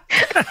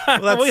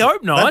 Well, we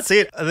hope not. That's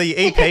it. The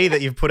EP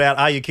that you've put out,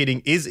 Are You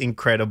Kidding, is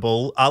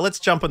incredible. Let's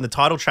jump on the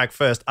title track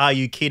first. Are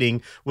You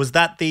Kidding? Was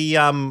that the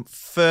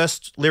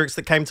first lyrics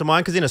that came to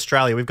mind? Because in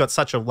Australia, we've got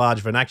such a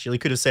large vernacular. You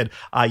could have said,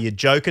 are you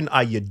joking?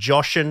 Are you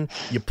joshing?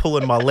 You're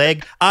pulling my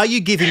leg? Are you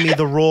giving me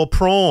the raw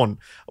prawn?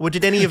 Or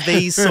did any of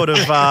these sort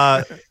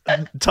of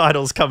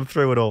titles come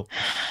through at all?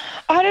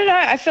 I don't know.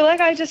 I feel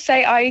like I just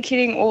say, are you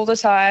kidding all the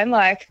time?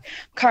 Like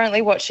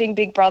currently watching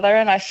Big Brother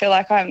and I feel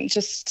like I'm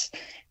just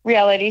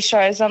reality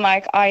shows. I'm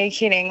like, are you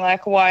kidding?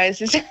 Like, why is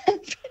this?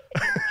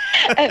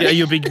 Are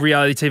you a big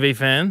reality TV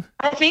fan?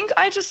 I think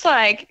I just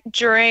like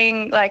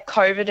during like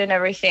COVID and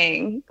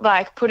everything,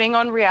 like putting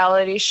on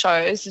reality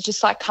shows, it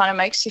just like kind of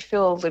makes you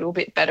feel a little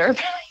bit better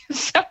about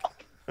yourself.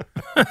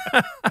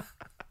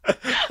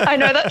 I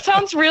know that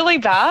sounds really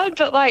bad,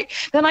 but like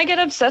then I get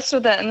obsessed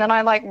with it and then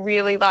I like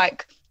really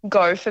like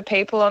go for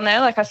people on there.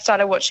 Like I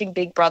started watching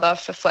Big Brother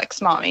for Flex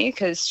Mami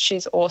because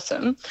she's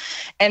awesome.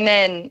 And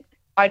then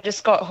I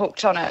just got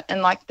hooked on it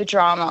and like the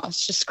drama,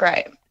 it's just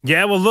great.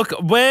 Yeah, well, look,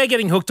 we're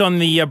getting hooked on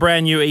the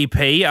brand new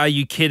EP, Are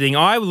You Kidding?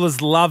 I was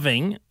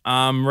loving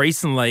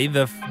recently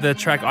the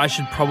track I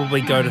Should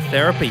Probably Go to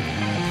Therapy.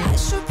 I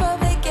should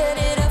probably get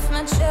it off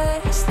my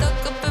chest,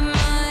 stuck up in my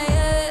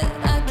head,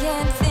 I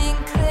can't think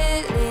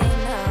clearly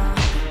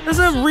now. There's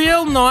a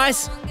real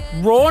nice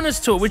rawness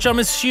to it, which I'm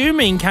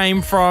assuming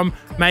came from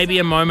maybe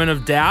a moment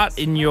of doubt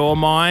in your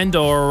mind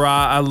or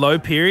a low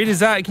period.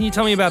 Can you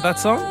tell me about that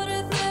song?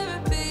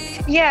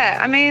 Yeah,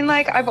 I mean,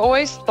 like I've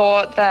always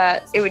thought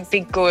that it would be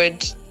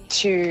good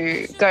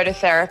to go to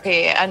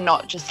therapy and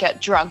not just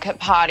get drunk at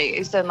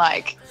parties and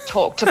like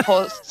talk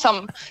to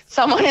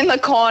someone in the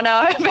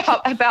corner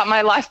about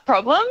my life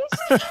problems.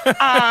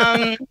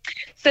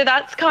 So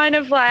that's kind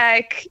of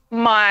like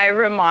my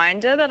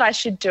reminder that I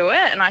should do it,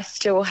 and I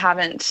still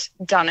haven't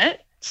done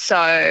it.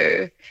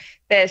 So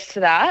there's to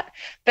that.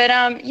 But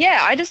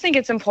I just think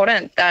it's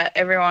important that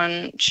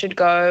everyone should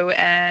go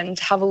and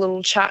have a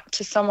little chat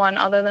to someone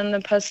other than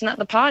the person at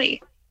the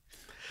party.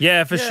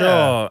 Yeah, for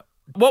sure.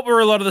 What were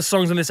a lot of the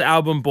songs on this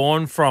album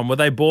born from? Were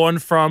they born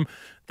from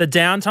the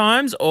down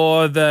times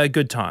or the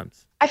good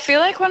times? I feel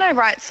like when I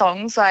write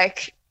songs,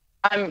 like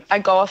I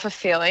go off a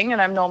feeling,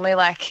 and I'm normally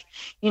like,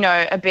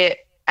 a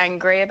bit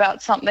angry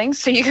about something,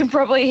 so you can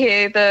probably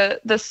hear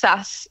the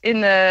sass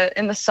in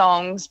the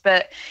songs.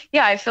 But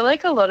yeah, I feel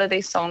like a lot of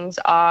these songs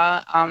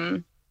are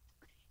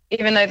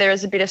even though there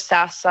is a bit of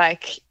sass,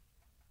 like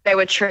they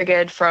were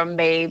triggered from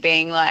me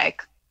being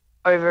like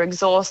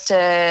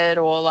overexhausted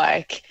or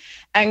like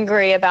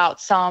angry about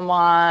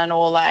someone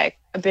or like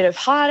a bit of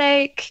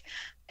heartache.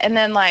 And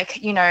then like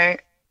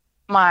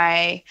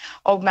my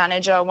old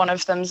manager, one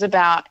of them's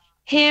about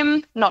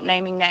him, not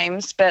naming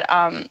names, but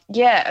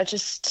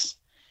just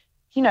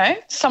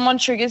someone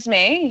triggers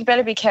me, you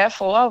better be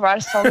careful. I'll write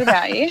a song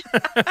about you.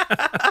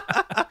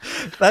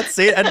 That's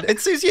it. And it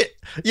seems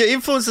your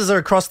influences are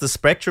across the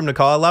spectrum,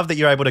 Nicole. I love that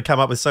you're able to come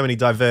up with so many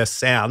diverse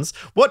sounds.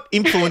 What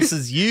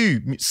influences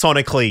you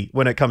sonically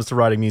when it comes to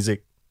writing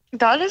music?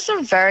 That is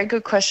a very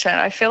good question.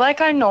 I feel like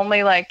I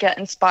normally like get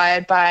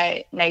inspired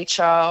by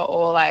nature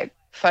or like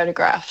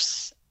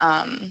photographs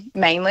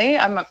mainly.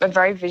 I'm a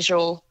very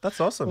visual That's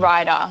awesome.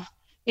 writer.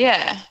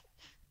 Yeah.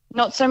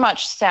 Not so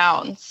much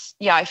sounds.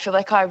 Yeah, I feel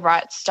like I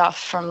write stuff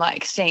from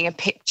like seeing a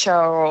picture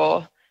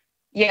or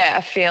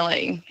a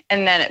feeling,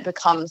 and then it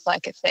becomes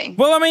like a thing.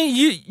 Well, I mean,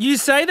 you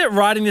say that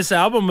writing this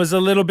album was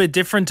a little bit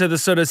different to the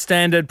sort of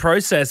standard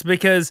process,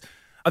 because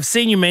I've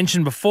seen you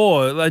mention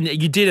before, and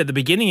you did at the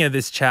beginning of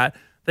this chat,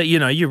 that,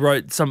 you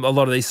wrote a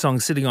lot of these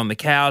songs sitting on the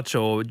couch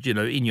or,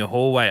 in your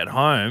hallway at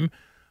home.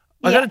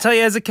 I got to tell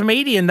you, as a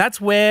comedian,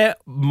 that's where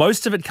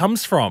most of it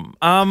comes from.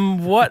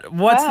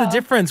 What's the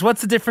difference?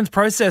 What's the difference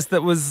process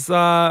that was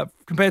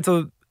compared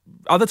to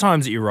other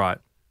times that you write?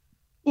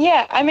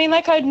 Yeah, I mean,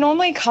 like I'd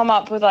normally come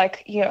up with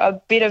like, a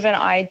bit of an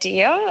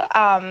idea,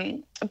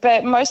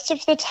 but most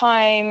of the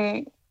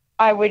time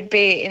I would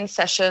be in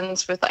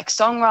sessions with like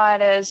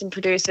songwriters and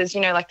producers,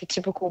 like the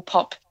typical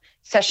pop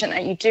session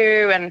that you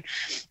do. And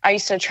I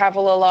used to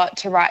travel a lot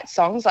to write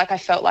songs. Like I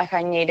felt like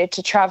I needed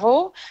to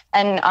travel.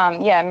 And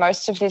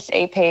most of this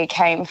EP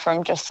came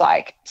from just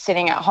like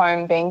sitting at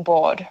home being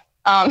bored.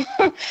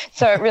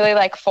 So it really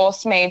like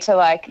forced me to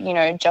like,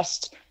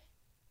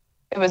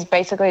 it was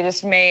basically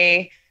just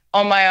me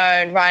on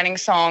my own writing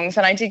songs,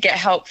 and I did get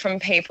help from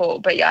people.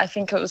 But yeah, I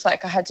think it was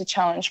like I had to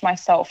challenge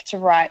myself to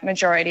write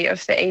majority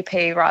of the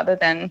EP rather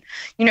than,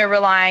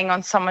 relying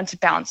on someone to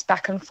bounce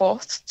back and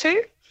forth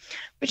to.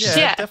 which is,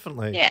 yeah.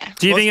 definitely. Yeah.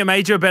 Do you think it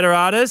made you a better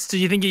artist? Do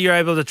you think you're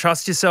able to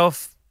trust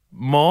yourself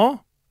more?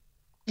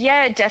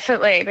 Yeah,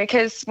 definitely.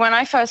 Because when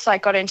I first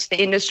got into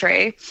the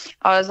industry,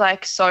 I was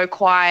so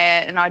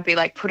quiet, and I'd be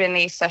put in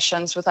these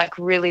sessions with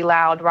really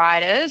loud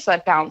writers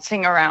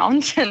bouncing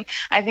around. And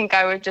I think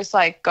I would just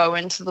go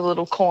into the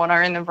little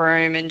corner in the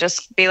room and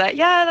just be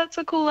yeah, that's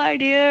a cool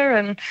idea,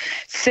 and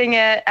sing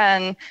it.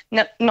 And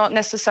not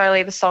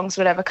necessarily the songs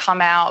would ever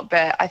come out,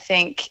 but I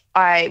think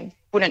I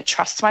wouldn't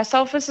trust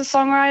myself as a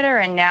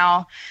songwriter. And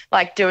now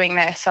doing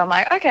this, I'm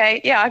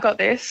okay, yeah, I got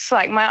this.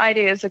 My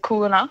ideas are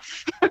cool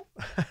enough.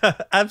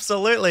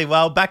 Absolutely.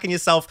 Well, Backing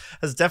Yourself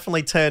has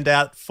definitely turned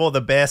out for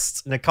the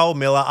best. Nicole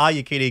Miller, Are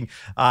You Kidding,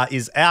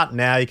 is out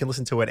now. You can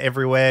listen to it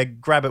everywhere.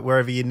 Grab it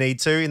wherever you need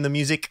to in the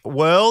music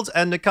world.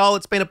 And Nicole,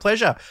 it's been a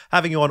pleasure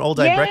having you on All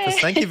Day Breakfast.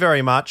 Thank you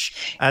very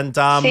much. And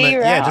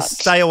just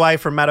stay away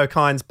from Matt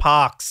O'Kine's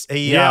parks.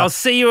 I'll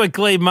see you at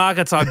Glebe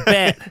Markets, I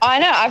bet. I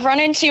know. I've run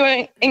into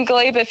you in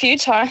Glebe a few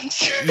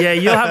times. Yeah,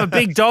 you'll have a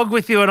big dog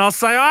with you and I'll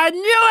say, I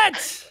knew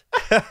it!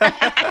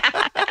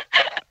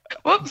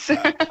 Whoops.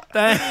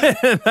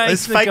 Thanks,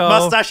 this fake Nicole.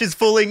 mustache is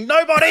fooling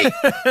nobody.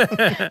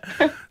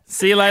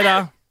 See you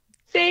later.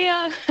 See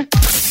ya.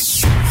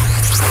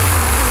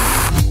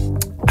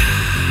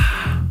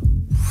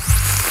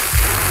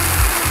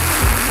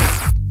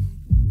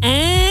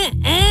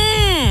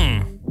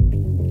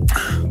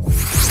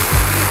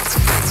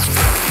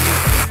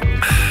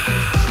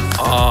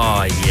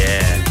 Oh,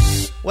 yeah.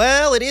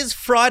 Well, it is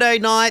Friday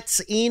night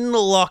in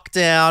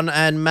lockdown,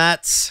 and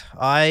Matt,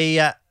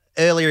 I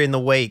earlier in the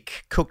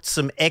week cooked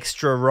some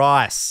extra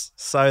rice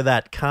so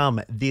that come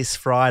this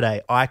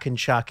Friday I can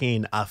chuck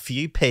in a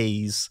few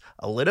peas,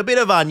 a little bit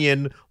of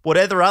onion,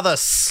 whatever other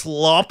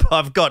slop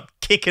I've got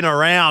kicking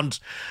around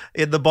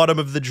in the bottom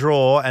of the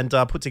drawer, and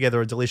put together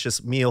a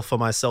delicious meal for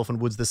myself and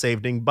Woods this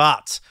evening.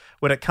 But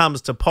when it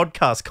comes to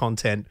podcast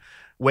content,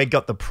 we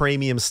got the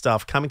premium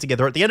stuff coming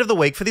together at the end of the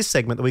week for this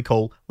segment that we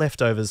call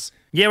Leftovers.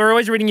 Yeah, we're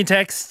always reading your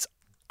texts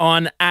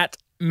on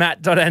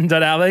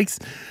 @matt.n.alex,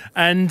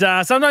 and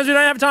sometimes we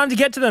don't have time to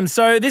get to them.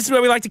 So this is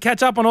where we like to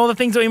catch up on all the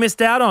things that we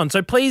missed out on.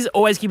 So please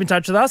always keep in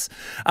touch with us.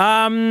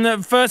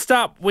 First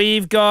up,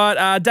 we've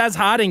got Daz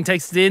Harding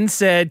texted in,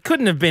 said,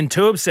 couldn't have been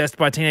too obsessed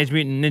by Teenage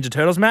Mutant Ninja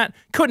Turtles, Matt.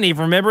 Couldn't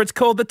even remember. It's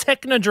called the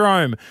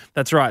Technodrome.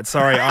 That's right.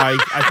 Sorry, I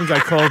think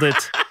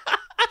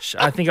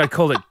I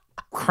called it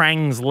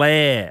Krang's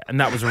Lair, and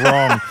that was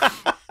wrong.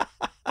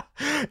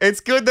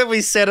 It's good that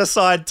we set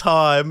aside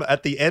time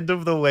at the end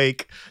of the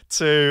week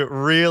to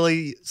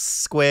really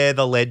square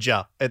the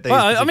ledger at these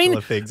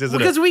particular things, isn't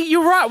because it?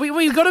 you're right.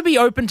 We've got to be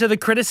open to the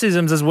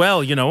criticisms as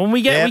well. You know, when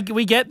we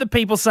get the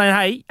people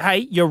saying,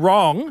 "Hey, you're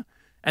wrong,"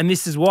 and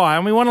this is why,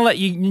 and we want to let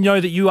you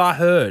know that you are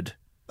heard.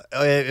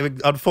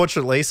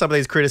 Unfortunately, some of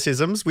these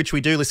criticisms, which we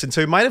do listen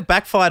to, might have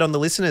backfired on the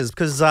listeners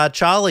because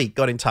Charlie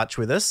got in touch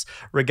with us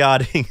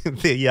regarding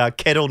the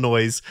kettle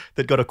noise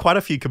that got quite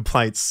a few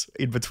complaints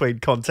in between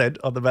content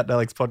on the Matt and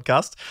Alex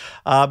podcast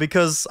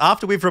because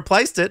after we've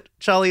replaced it,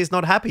 Charlie is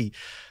not happy.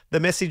 The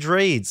message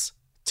reads,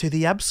 to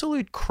the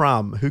absolute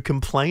crumb who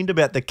complained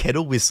about the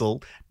kettle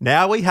whistle,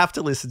 now we have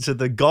to listen to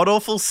the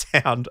god-awful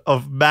sound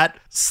of Matt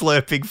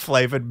slurping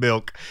flavoured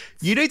milk.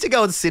 You need to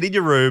go and sit in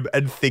your room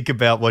and think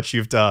about what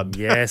you've done.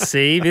 Yeah,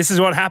 see, this is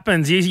what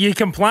happens. You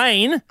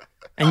complain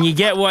and you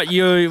get what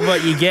you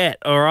get,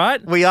 all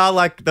right? We are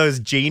like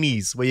those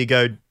genies where you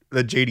go,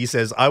 the genie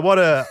says, I want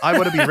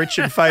to be rich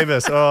and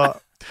famous, or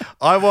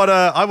I want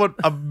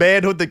a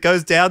manhood that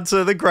goes down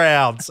to the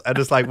ground. And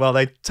it's like, well,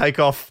 they take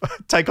off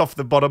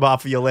the bottom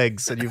half of your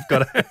legs and you've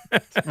got to,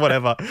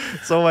 whatever.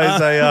 It's always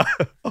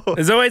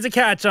there's always a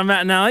catch on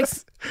Matt and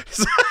Alex.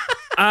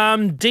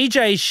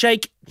 DJ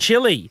Shake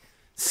Chili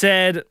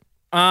said,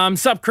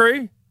 sup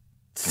crew,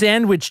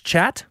 sandwich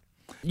chat.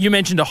 You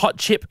mentioned a hot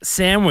chip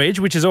sandwich,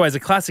 which is always a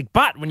classic,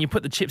 but when you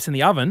put the chips in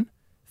the oven,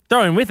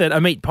 throw in with it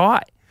a meat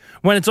pie.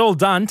 When it's all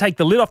done, take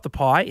the lid off the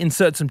pie,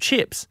 insert some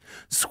chips,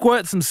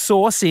 squirt some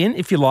sauce in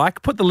if you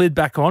like, put the lid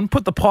back on,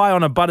 put the pie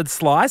on a buttered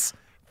slice,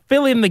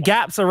 fill in the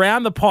gaps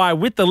around the pie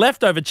with the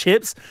leftover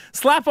chips,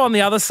 slap on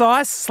the other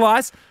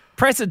slice,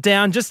 press it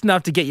down just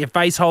enough to get your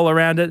face hole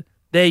around it.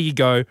 There you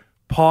go,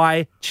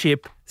 pie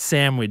chip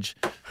sandwich.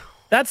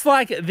 That's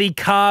like the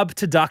carb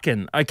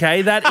turducken,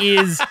 okay? That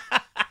is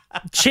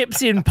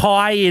chips in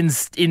pie in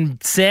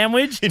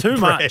sandwich, too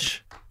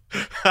much.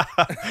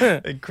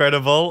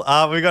 Incredible.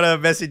 We got a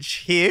message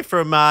here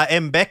from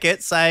M.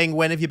 Beckett saying,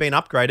 when have you been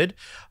upgraded?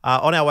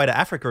 On our way to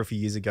Africa a few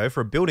years ago for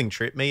a building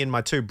trip, me and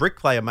my two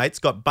bricklayer mates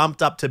got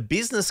bumped up to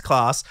business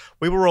class.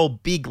 We were all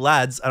big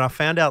lads, and I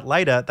found out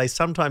later they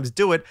sometimes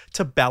do it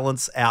to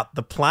balance out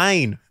the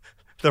plane.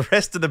 The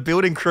rest of the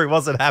building crew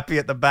wasn't happy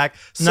at the back.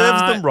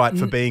 Serves them right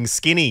for being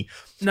skinny.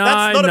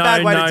 That's not a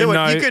bad way to do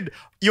it.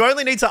 You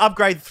only need to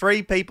upgrade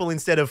 3 people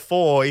instead of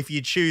 4 if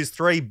you choose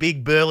 3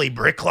 big burly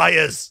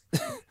bricklayers.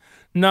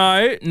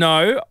 No,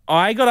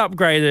 I got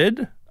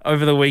upgraded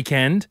over the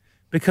weekend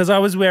because I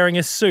was wearing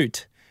a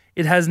suit.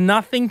 It has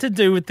nothing to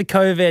do with the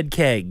COVID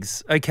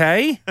kegs,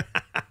 okay?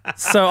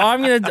 So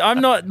I'm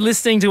not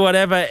listening to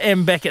whatever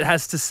M. Beckett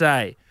has to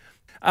say.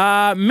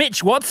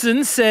 Mitch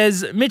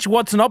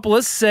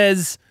Watsonopoulos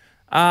says,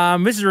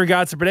 this is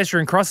regards to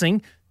pedestrian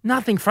crossing.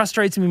 Nothing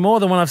frustrates me more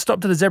than when I've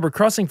stopped at a zebra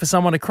crossing for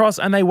someone to cross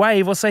and they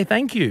wave or say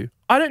thank you.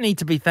 I don't need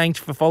to be thanked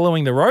for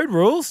following the road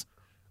rules.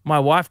 My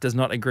wife does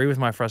not agree with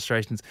my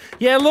frustrations.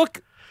 Yeah,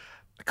 look,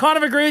 I kind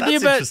of agree with you,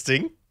 but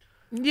interesting.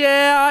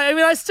 Yeah, I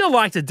mean, I still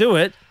like to do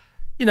it.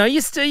 You know,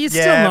 you're still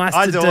nice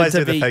I'd to always to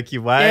do be, the thank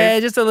you wave. Yeah,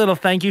 just a little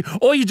thank you.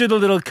 Or you do the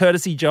little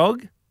courtesy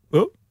jog.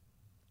 Oh,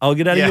 I'll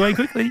get out of your way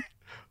quickly.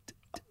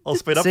 I'll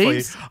speed up for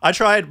you. I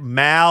tried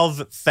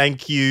mouth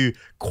thank you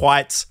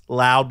quite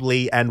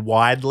loudly and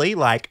widely.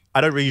 Like,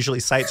 I don't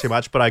usually say it too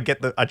much, but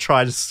I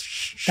try to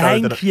show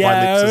Thank that you.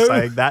 my lips are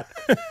saying that.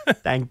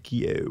 Thank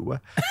you.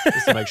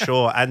 Just to make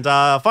sure. And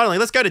finally,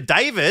 let's go to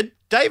David.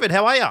 David,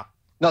 how are you?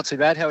 Not too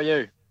bad. How are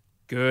you?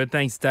 Good,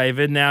 thanks,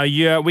 David. Now,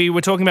 we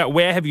were talking about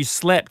where have you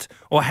slept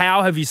or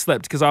how have you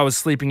slept, because I was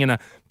sleeping in a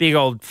big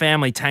old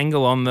family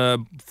tangle on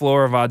the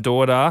floor of our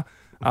daughter,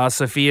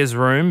 Sophia's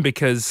room,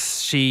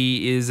 because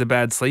she is a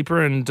bad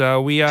sleeper and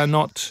we are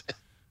not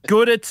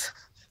good at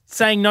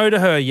saying no to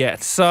her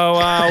yet. So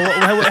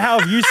how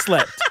have you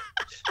slept?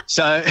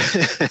 So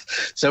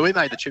we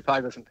made the trip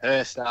over from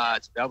Perth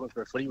to Melbourne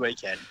for a footy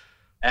weekend,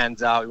 and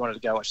we wanted to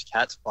go watch the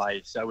Cats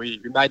play. So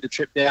we made the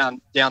trip down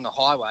the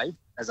highway,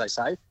 as they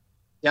say,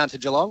 down to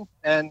Geelong.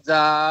 And,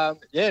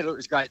 it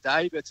was a great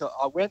day. But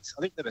I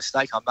think the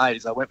mistake I made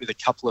is I went with a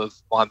couple of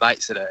my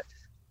mates that are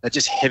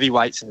just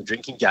heavyweights in the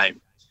drinking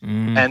game.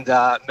 And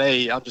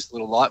I'm just a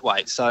little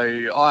lightweight.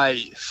 So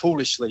I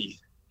foolishly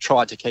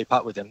tried to keep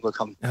up with them. Look,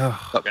 I'm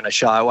not going to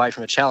shy away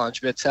from a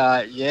challenge. But,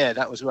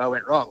 that was where I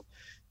went wrong.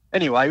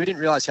 Anyway, we didn't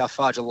realise how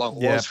far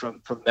Geelong was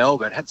from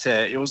Melbourne.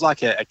 It was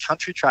like a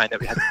country train that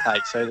we had to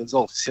take. So there was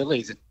all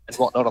facilities and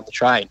whatnot on the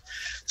train.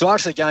 So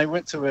after the game,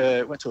 went to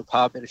a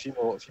pub, had a few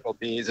more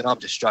beers, and I'm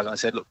just struggling. I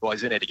said, "Look,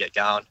 boys, we need to get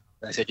going."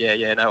 And they said,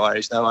 "Yeah, no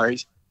worries."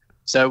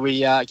 So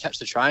we catch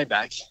the train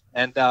back,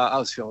 and I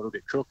was feeling a little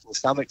bit crooked in the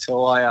stomach.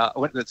 So I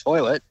went to the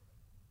toilet,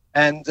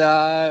 and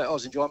I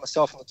was enjoying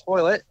myself in the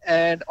toilet,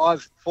 and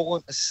I've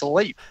fallen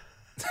asleep.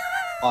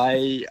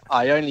 I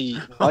only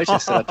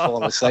noticed that I'd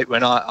fallen asleep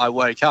when I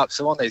woke up.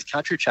 So on these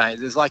country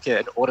trains, there's like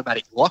an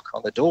automatic lock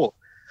on the door.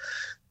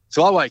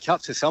 So I woke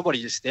up to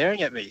somebody just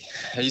staring at me.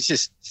 He's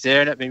just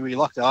staring at me. We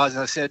locked eyes,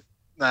 and I said,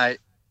 "Mate,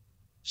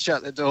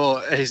 shut the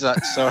door." And he's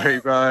like, "Sorry,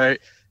 bro."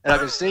 And I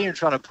could see him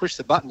trying to push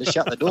the button to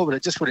shut the door, but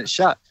it just wouldn't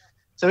shut.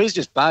 So he's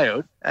just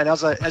bailed. And I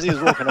was like, as he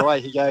was walking away,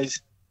 he goes,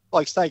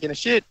 "Like taking a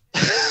shit."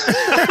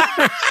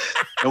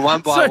 And one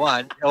by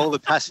one, all the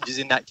passengers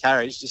in that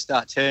carriage just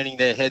start turning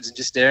their heads and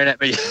just staring at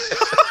me.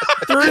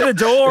 Through the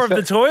door of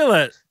the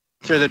toilet.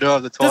 Through the door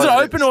of the toilet. Does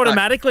it open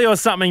automatically or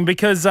something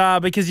because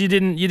you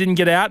didn't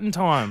get out in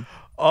time?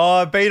 Oh,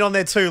 I've been on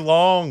there too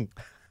long.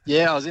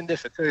 Yeah, I was in there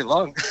for too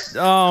long.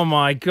 Oh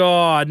my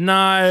God,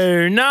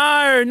 no,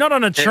 not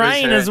on a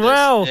train as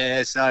well.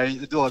 Yeah, so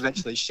the door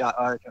eventually shut.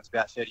 I reckon it was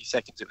about 30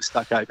 seconds. It was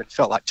stuck open. It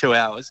felt like 2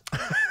 hours.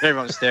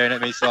 Everyone was staring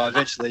at me, so I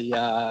eventually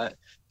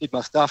did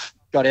my stuff,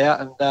 got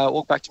out, and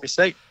walked back to my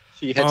seat.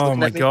 Oh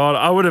my God,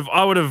 I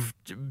would have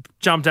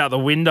jumped out the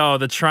window of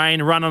the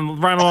train, run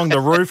along the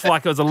roof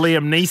like it was a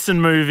Liam Neeson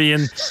movie,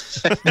 and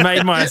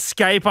made my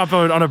escape up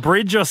on a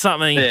bridge or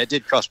something. Yeah, it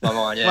did cross my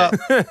mind. Yeah.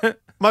 Well,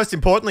 most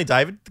importantly,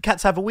 David, the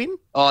Cats have a win.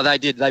 Oh, they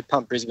did. They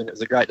pumped Brisbane. It was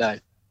a great day.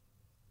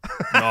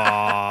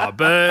 Oh,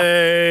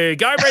 boo!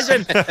 Go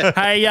Brisbane!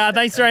 Hey,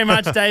 thanks very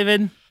much,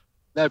 David.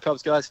 No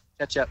problems, guys.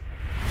 Catch up.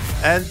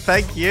 And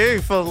thank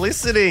you for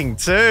listening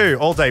to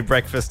All Day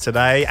Breakfast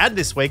today. And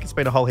this week, it's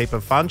been a whole heap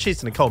of fun. Cheers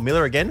to Nicole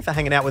Miller again for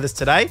hanging out with us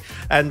today.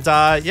 And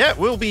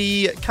we'll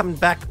be coming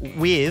back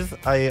with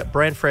a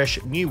brand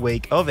fresh new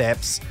week of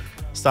EPS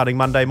starting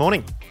Monday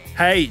morning.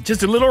 Hey,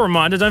 just a little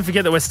reminder, don't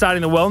forget that we're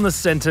starting the Wellness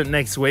Centre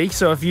next week.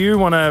 So if you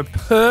want to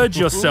purge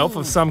yourself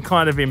of some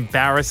kind of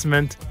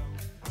embarrassment,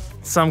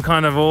 some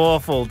kind of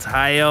awful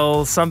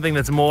tale, something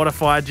that's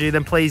mortified you,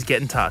 then please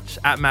get in touch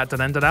at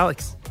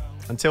matt.n.alex.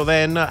 Until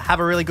then, have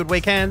a really good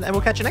weekend, and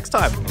we'll catch you next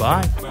time.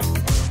 Bye.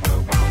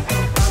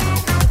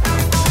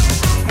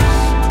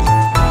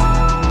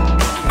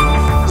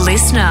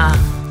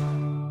 Listener.